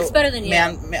brand new. He looks better than you.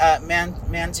 Man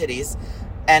titties,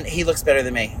 and he looks better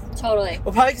than me. Totally.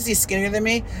 Well, probably because he's skinnier than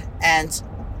me, and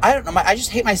I don't know. I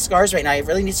just hate my scars right now. I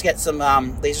really need to get some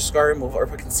laser scar removal or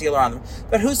put concealer on them.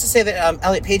 But who's to say that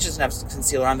Elliot Page doesn't have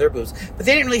concealer on their boobs? But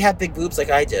they didn't really have big boobs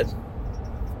like I did.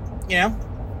 You know?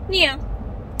 Yeah.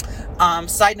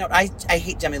 Side note: I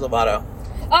hate Demi Lovato.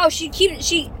 Oh, she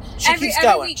keeps every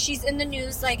week she's in the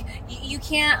news. Like you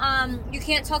can't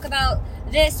talk about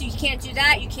this. You can't do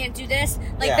that. You can't do this.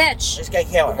 Like,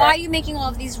 bitch, why are you making all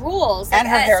of these rules? And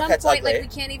her haircut's at some point, ugly. like, we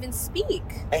can't even speak.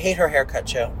 I hate her haircut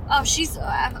too. Oh,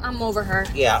 I'm over her.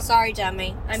 Yeah. Sorry,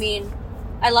 Demi. I mean,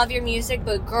 I love your music,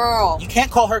 but girl, you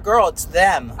can't call her girl. It's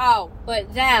them. Oh,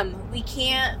 but them. We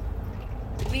can't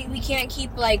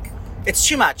keep like. It's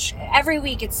too much. Every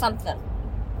week, it's something.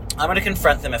 I'm going to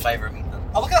confront them if I ever meet them.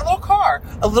 Oh, look at that little car.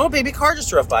 A little baby car just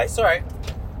drove by. Sorry.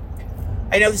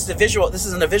 I know this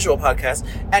isn't a visual podcast.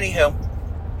 Anywho.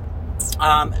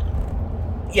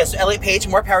 So Elliot Page,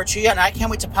 more power to you. And I can't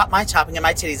wait to pop my top and get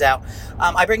my titties out.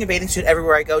 I bring a bathing suit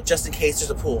everywhere I go just in case there's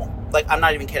a pool. Like, I'm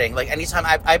not even kidding. Like, anytime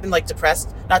I've been, like,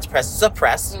 suppressed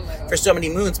for so many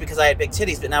moons because I had big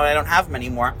titties, but now I don't have them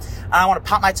anymore. And I want to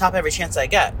pop my top every chance I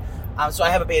get. So I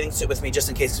have a bathing suit with me just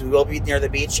in case we will be near the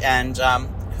beach. And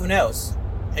who knows?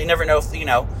 You never know if, you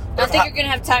know. I don't think you're going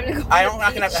to have time to go. I'm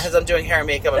not going to, as I'm doing hair and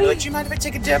makeup, I'll be like, do you mind if I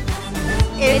take a dip?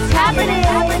 It's happening.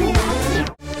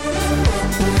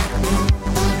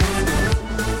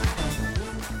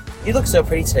 You look so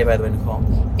pretty today, by the way, Nicole.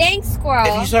 Thanks, squirrel.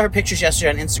 If you saw her pictures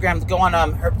yesterday on Instagram, go on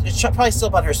it's probably still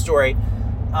up on her story.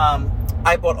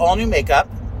 I bought all new makeup.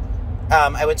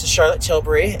 I went to Charlotte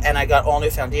Tilbury and I got all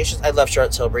new foundations. I love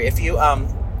Charlotte Tilbury. If you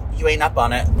ain't up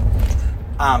on it,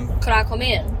 come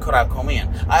in.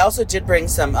 I also did bring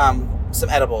some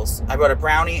edibles. I brought a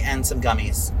brownie and some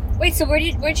gummies. Wait, so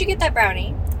where'd you get that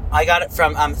brownie? I got it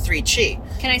from 3Chi.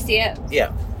 Can I see it?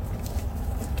 Yeah.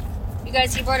 You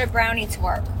guys, he brought a brownie to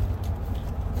work.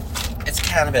 It's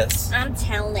cannabis. I'm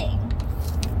telling.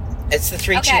 It's the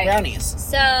 3Chi brownies.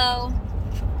 So,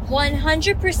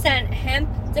 100% hemp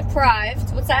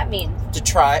deprived. What's that mean?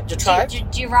 Derived?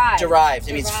 Derived.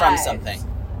 It means from something.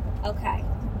 Okay.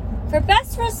 For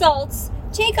best results,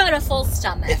 take on a full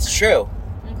stomach. It's true.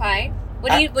 Okay.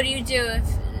 What do you do if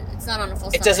it's not on a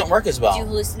full stomach? It doesn't work as well. Do you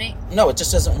hallucinate? No, it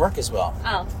just doesn't work as well.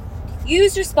 Oh.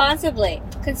 Use responsibly.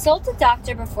 Consult a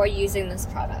doctor before using this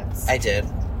product. I did.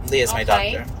 Leah's my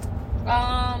doctor.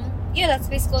 Yeah, that's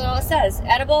basically all it says.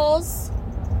 Edibles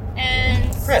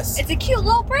and Chris. It's a cute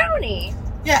little brownie.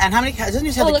 Yeah, and how many? It doesn't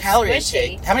even have the calorie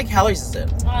intake. How many calories is it?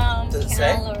 Does it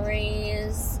say?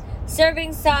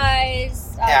 Serving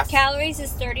size. Calories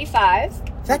is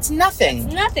 35. That's nothing.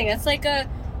 It's nothing. It's like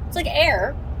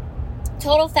air.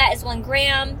 Total fat is 1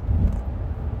 gram.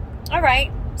 All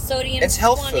right. Sodium. It's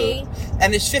health 20. food,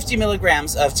 and there's 50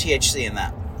 milligrams of THC in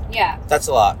that. Yeah. That's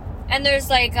a lot. And there's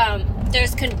like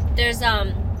there's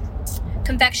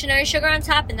confectionery sugar on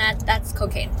top, and that's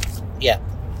cocaine. Yeah.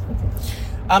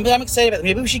 But I'm excited about it.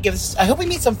 Maybe we should give this. I hope we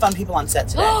meet some fun people on set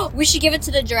today. We should give it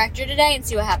to the director today and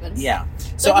see what happens. Yeah.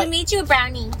 So we meet you a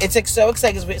brownie. It's like so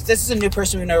exciting because this is a new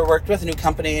person we've never worked with, a new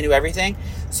company, a new everything.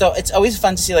 So it's always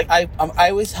fun to see. Like I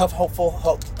always have hopeful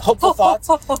thoughts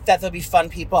that there'll be fun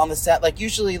people on the set. Like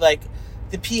usually, like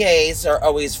the PAs are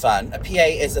always fun. A PA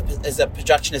is a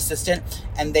production assistant,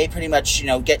 and they pretty much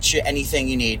get you anything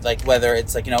you need. Like whether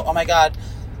it's like oh my god,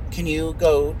 can you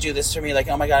go do this for me? Like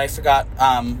oh my god, I forgot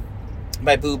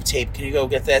my boob tape. Can you go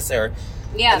get this? Or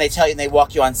yeah. And they tell you, and they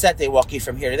walk you on set. They walk you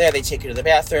from here to there. They take you to the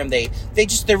bathroom. They're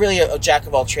really a jack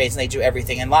of all trades, and they do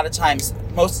everything. And a lot of times,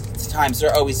 most of the times,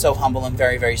 they're always so humble and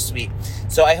very, very sweet.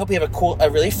 So I hope we have a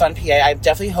really fun PA. I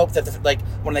definitely hope that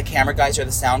one of the camera guys or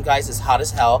the sound guys is hot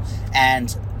as hell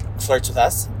and flirts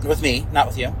with me, not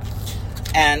with you.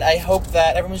 And I hope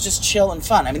that everyone's just chill and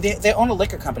fun. I mean, they own a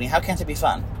liquor company. How can't it be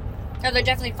fun? No, they're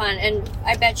definitely fun, and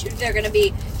I bet you they're going to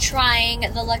be trying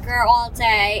the liquor all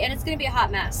day, and it's going to be a hot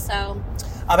mess, so...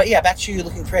 But yeah, back to you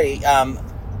looking pretty.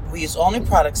 We use all new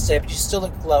products today, but you still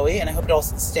look glowy, and I hope it all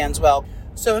stands well.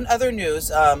 So in other news,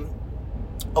 a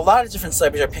lot of different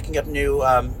celebrities are picking up new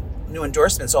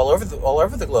endorsements all over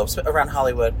the globe, around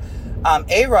Hollywood.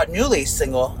 A-Rod, newly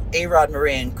single, A-Rod,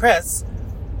 Marie, and Chris,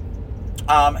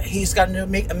 he's got a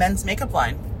men's makeup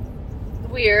line.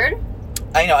 Weird.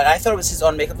 I know, and I thought it was his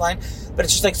own makeup line, but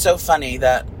it's just like so funny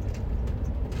that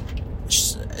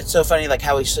it's so funny like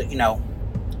how he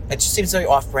it just seems very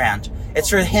off-brand. It's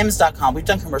for Hims.com. We've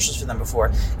done commercials for them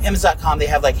before. Hims.com, they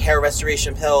have like hair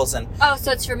restoration pills and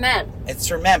so it's for men. It's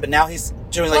for men, but now he's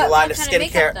doing like a line of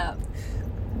skincare. What kind of makeup,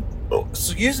 Oh,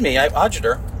 excuse me, I audited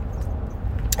her.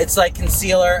 It's like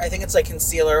concealer. I think it's like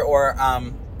concealer or...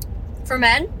 For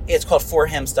men? It's called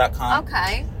forhims.com.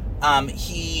 Okay. I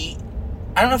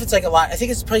don't know if it's like a lot. I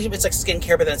think it's like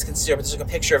skincare, but then it's concealer. But there's like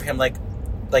a picture of him like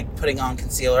putting on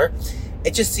concealer.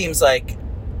 It just seems like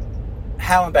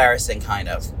how embarrassing, kind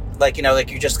of. Like, you know, like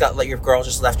you just got, like, your girl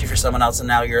just left you for someone else, and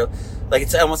now you're like,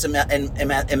 it's almost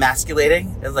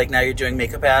emasculating. It's like now you're doing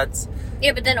makeup ads.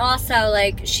 Yeah, but then also,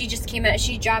 like, she just came out.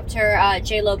 She dropped her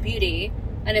J-Lo Beauty,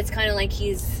 and it's kind of like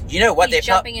he's. You know what? He's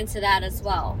jumping into that as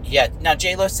well. Yeah. Now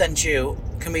J-Lo sent you.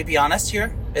 Can we be honest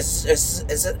here? Is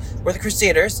it? We're the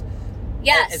Crusaders.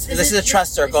 Yes. This is a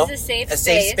trust circle. This is a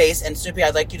safe space. And Snoopy,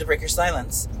 I'd like you to break your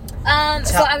silence.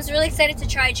 So I was really excited to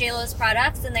try J-Lo's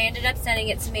products, and they ended up sending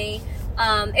it to me.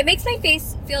 It makes my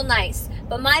face feel nice,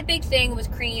 but my big thing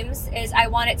with creams is I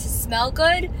want it to smell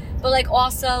good, but like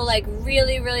also like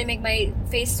really, really make my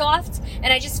face soft.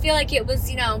 And I just feel like it was,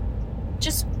 you know,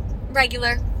 just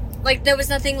regular. Like there was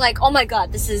nothing like, oh my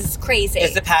god, this is crazy.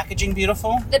 Is the packaging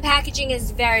beautiful? The packaging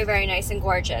is very, very nice and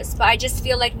gorgeous, but I just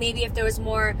feel like maybe if there was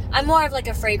more, I'm more of like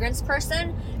a fragrance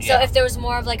person. So if there was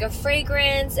more of like a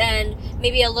fragrance and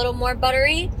maybe a little more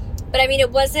buttery. But I mean,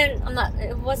 it wasn't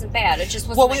bad. It just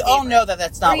wasn't. Well, we all know that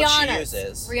that's not what she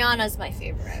uses. Rihanna's my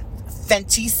favorite.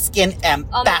 Fenty Skin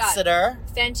Ambassador.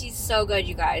 Oh Fenty's so good,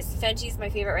 you guys. Fenty's my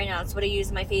favorite right now. It's what I use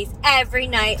in my face every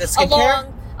night. The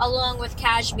skincare? Along with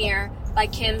Cashmere by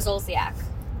Kim Zolciak.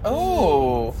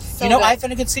 Oh. So you know, good. I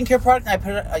found a good skincare product and I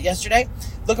put it yesterday.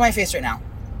 Look at my face right now.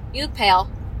 You look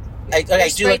pale. I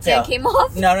do look pale. Came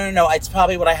off? No. It's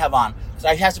probably what I have on. So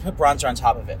I have to put bronzer on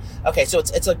top of it. Okay, so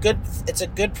it's a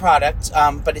good product,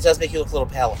 but it does make you look a little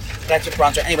pale. But I have to put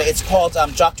bronzer. Anyway, it's called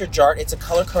Dr. Jart. It's a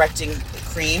color correcting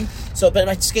cream. So, but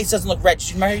my face doesn't look red. Do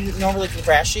you remember you normally look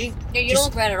rashy? Yeah, you don't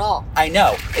look red at all. I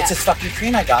know. Yeah. It's this fucking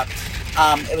cream I got.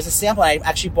 It was a sample, and I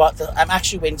actually bought I'm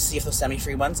actually waiting to see if they'll send me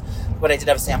free ones, but I did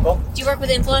have a sample. Do you work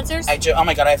with influencers? I do. Oh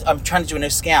my god, I'm trying to do a new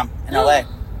scam in LA.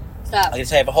 Stop. I'm gonna tell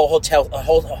you, I have a whole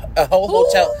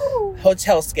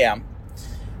hotel scam.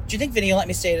 Do you think Vinny will let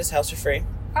me stay at his house for free?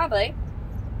 Probably.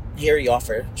 He already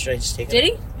offered. Should I just take it? Did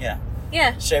he? Yeah.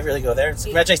 Yeah. Should I really go there?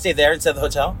 Imagine I stay there instead of the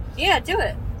hotel? Yeah, do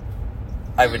it.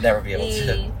 I would never be able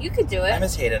to. You could do it. I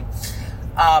miss Hayden.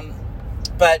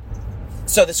 But,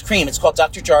 so this cream, it's called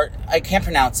Dr. Jart. I can't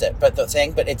pronounce it, but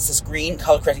it's this green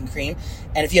color correcting cream.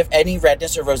 And if you have any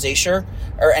redness or rosacea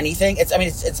or anything, it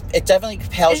definitely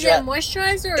pales your... Is it a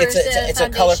moisturizer or it's a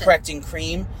color correcting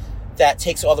cream that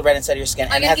takes all the red inside of your skin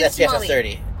and it has SPF of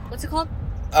 30. What's it called?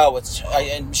 Oh,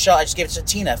 and Michelle, I just gave it to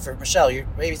Tina for Michelle, your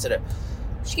babysitter.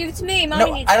 She gave it to me.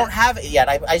 Mommy needs it. I don't have it yet.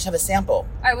 I just have a sample. All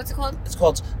right, what's it called? It's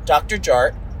called Dr.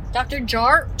 Jart. Dr.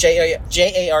 Jart?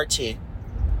 Jart.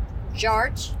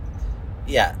 Jart?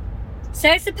 Yeah.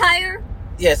 Sexapire?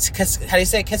 Yeah, how do you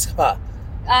say it? Kiskapa?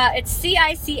 It's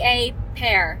C-I-C-A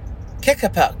pair.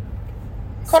 Kikapa.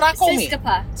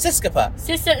 Siskapa.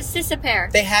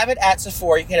 Sisapare. They have it at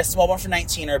Sephora. You can get a small one for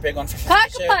 $19 or a big one for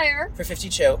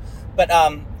 $52. But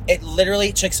it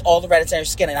literally takes all the red inside your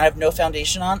skin, and I have no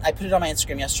foundation on. I put it on my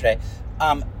Instagram yesterday.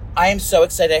 I am so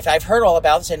excited. I've heard all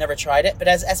about this. I never tried it, but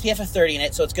it has SPF of 30 in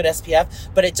it, so it's good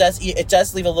SPF. But it does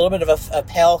leave a little bit of a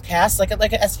pale cast, like an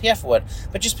SPF would.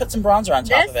 But just put some bronzer on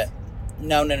top of it.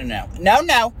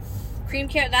 No. Cream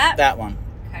care that? That one.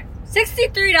 Okay.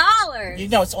 $63. You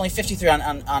know, it's only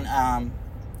 $53 on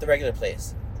the regular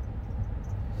place.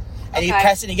 And you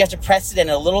press it, and you have to press it in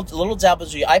a little dabble.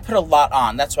 I put a lot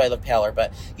on. That's why I look paler.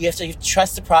 But you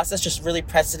trust the process. Just really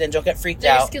press it in. Don't get freaked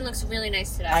out. Your skin looks really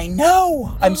nice today. I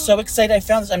know. I'm so excited. I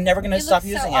found this. I'm never going to stop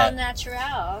using it. All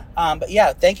natural. But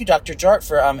yeah, thank you, Dr. Jart,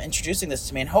 for introducing this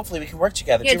to me, and hopefully we can work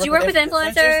together. Yeah, do you work with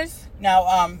influencers?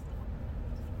 Now,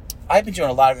 I've been doing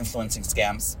a lot of influencing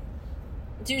scams.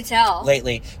 Do tell.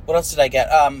 Lately. What else did I get?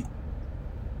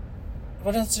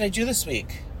 What else did I do this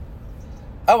week?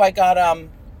 Oh, I got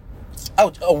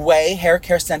Away hair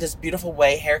care sent us beautiful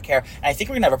Way hair care, and I think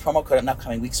we're gonna have a promo code in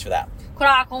upcoming weeks for that.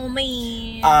 Crack on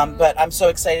me. But I'm so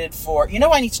excited for. You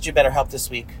know, I need to do BetterHelp this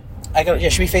week.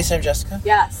 Should we FaceTime Jessica?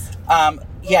 Yes.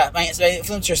 Yeah, my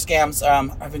influencer scams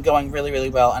have been going really, really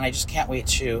well, and I just can't wait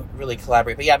to really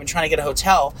collaborate. But yeah, I've been trying to get a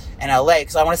hotel in LA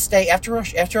because I want to stay after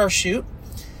our shoot.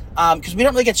 Because we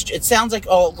don't really get it sounds like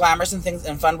all glamorous and things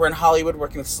and fun. We're in Hollywood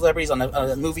working with celebrities on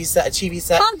a movie set, a TV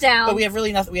set. Calm down. But we have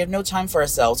really nothing. We have no time for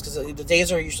ourselves because the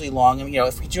days are usually long. And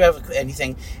if we do have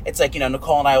anything, it's like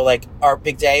Nicole and I will our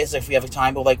big day is if we have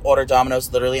time we'll order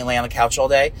Domino's literally and lay on the couch all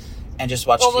day and just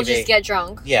watch TV. Or we'll just get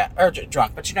drunk. Yeah, or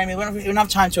drunk. But you know what I mean? We don't have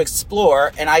time to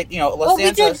explore. And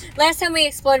we did. Last time we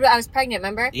explored, I was pregnant,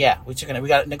 remember? Yeah, we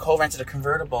got Nicole rented a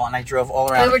convertible and I drove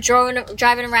all around. We were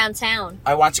driving around town.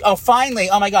 Oh, finally.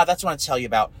 Oh my God, that's what I want to tell you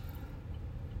about.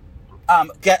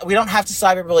 We don't have to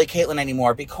cyberbully Caitlin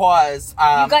anymore because you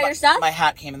got your stuff? My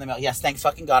hat came in the mail. Yes, thank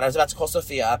fucking God. I was about to call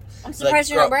Sophia up. I'm surprised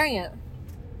you're not wearing it.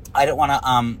 I didn't want to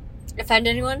offend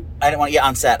anyone. I didn't want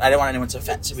on set. I didn't want anyone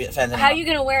to be offended. How are you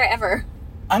gonna wear it ever?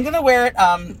 I'm gonna wear it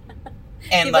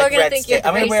in like red states.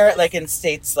 I'm gonna wear it like in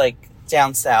states like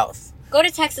down south. Go to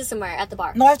Texas somewhere at the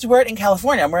bar. No, I have to wear it in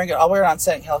California. I'll wear it on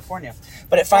set in California.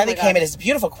 But it finally came. It is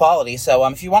beautiful quality. So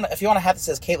if you want a hat that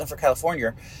says Caitlin for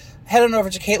California, head on over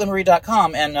to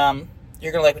CaitlinMarie.com and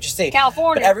you're gonna like what you see.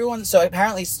 California. But everyone. So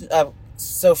apparently,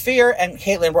 Sophia and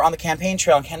Caitlin were on the campaign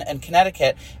trail in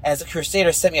Connecticut, and as a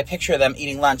crusader sent me a picture of them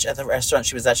eating lunch at the restaurant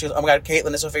she was at. She goes, "Oh my God, Caitlin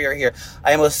and Sophia are here."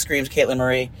 I almost screamed Caitlin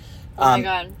Marie oh my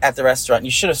God. At the restaurant.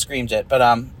 You should have screamed it. But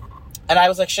and I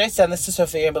was like, should I send this to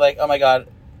Sophia and be like, "Oh my God,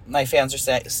 my fans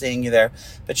are seeing you there."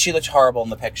 But she looked horrible in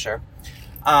the picture.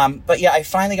 But yeah, I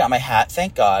finally got my hat.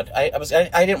 Thank God. I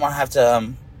didn't want to have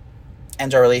to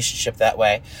end our relationship that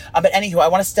way. But anywho, I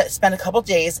want to spend a couple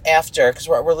days after, because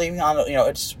we're leaving on,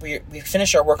 we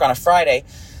finish our work on a Friday.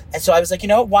 And so I was like,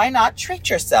 why not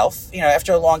treat yourself,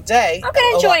 after a long day. I'm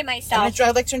going to enjoy myself.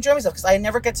 I'd like to enjoy myself because I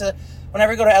never get to,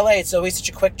 whenever I go to LA, it's always such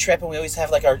a quick trip and we always have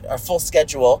like our full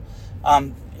schedule.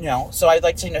 So I'd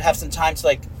like to have some time to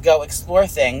like go explore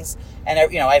things. And,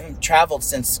 I haven't traveled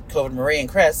since COVID Marie and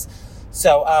Chris.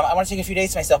 So I want to take a few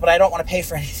days to myself, but I don't want to pay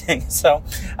for anything. So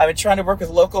I've been trying to work with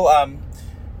local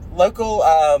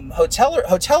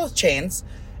hotel chains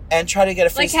and try to get a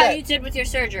free stay. Like how you did with your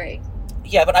surgery.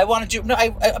 Yeah, but I want to do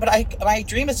my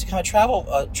dream is to become a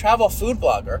travel food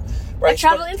blogger. A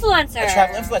travel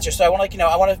influencer. So I want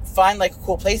I want to find like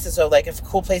cool places. So like if a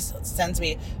cool place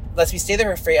lets me stay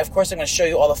there for free, of course I'm going to show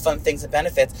you all the fun things and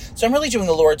benefits. So I'm really doing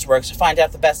the Lord's work to find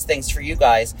out the best things for you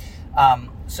guys.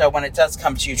 So when it does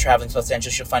come to you traveling to Los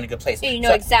Angeles, you'll find a good place. You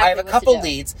know exactly. I have a couple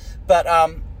leads, but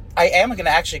I am going to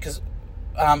actually, because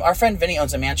our friend Vinny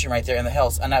owns a mansion right there in the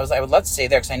hills, and I would love to stay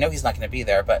there because I know he's not going to be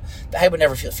there, but I would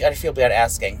never feel bad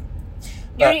asking.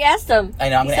 You already asked him. I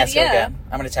know. I'm going to ask him again.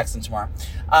 I'm going to text him tomorrow.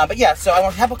 But yeah, so I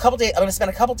want to have a couple days. I'm going to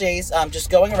spend a couple days just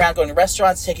going around, going to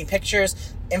restaurants, taking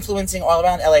pictures, influencing all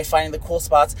around LA, finding the cool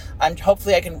spots.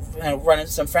 Hopefully I can run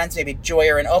into some friends. Maybe Joy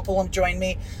or Opal will join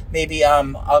me. Maybe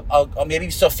maybe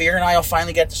Sophia and I will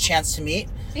finally get the chance to meet.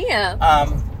 Yeah.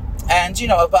 And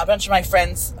a bunch of my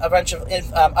friends, a bunch of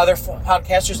other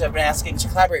podcasters have been asking to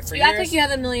collaborate for years. I think you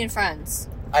have a million friends.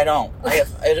 I don't.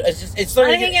 It's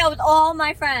literally. I hang out with all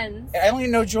my friends. I only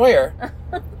know Joyer.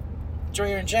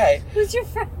 Joyer and Jay. Who's your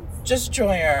friends? Just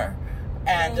Joyer.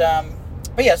 And,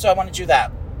 but yeah, so I want to do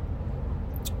that.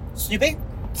 Snoopy?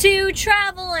 To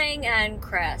traveling and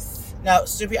Chris. Now,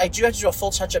 Snoopy, I do have to do a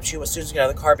full touch-up to you as soon as we get out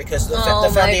of the car because the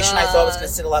foundation I thought was going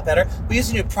to sit a lot better. We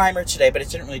used a new primer today, but it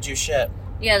didn't really do shit.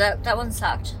 Yeah, that one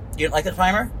sucked. You didn't like the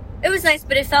primer? It was nice,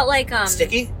 but it felt like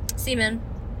sticky? Semen.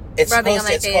 It's rubbing on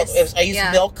my face. I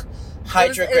used Milk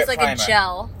Hydro Grip Primer. It was like a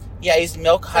gel. Yeah, I used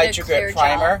Milk Hydro Grip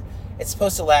Primer. Gel. It's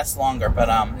supposed to last longer, but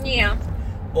yeah.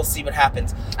 We'll see what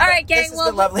happens. All right, gang.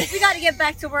 Well, lovely. We got to get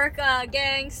back to work,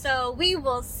 gang. So we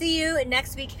will see you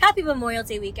next week. Happy Memorial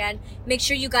Day weekend. Make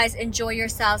sure you guys enjoy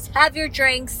yourselves. Have your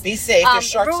drinks. Be safe. There's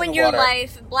sharks in the water. Ruin your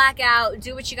life. Black out.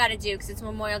 Do what you got to do because it's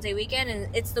Memorial Day weekend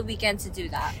and it's the weekend to do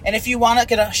that. And if you want to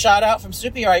get a shout out from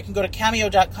Snoopy, you can go to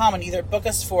cameo.com and either book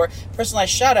us for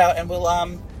personalized shout out and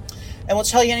we'll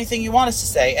tell you anything you want us to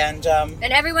say. And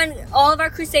everyone, all of our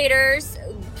Crusaders,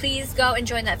 please go and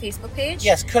join that Facebook page.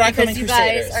 Yes, could I come in Crusaders?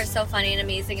 Because you guys are so funny and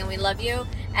amazing, and we love you.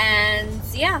 And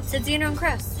yeah, to Dina and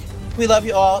Chris. We love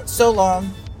you all. So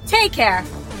long. Take care.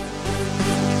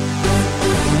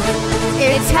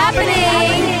 It's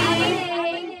happening.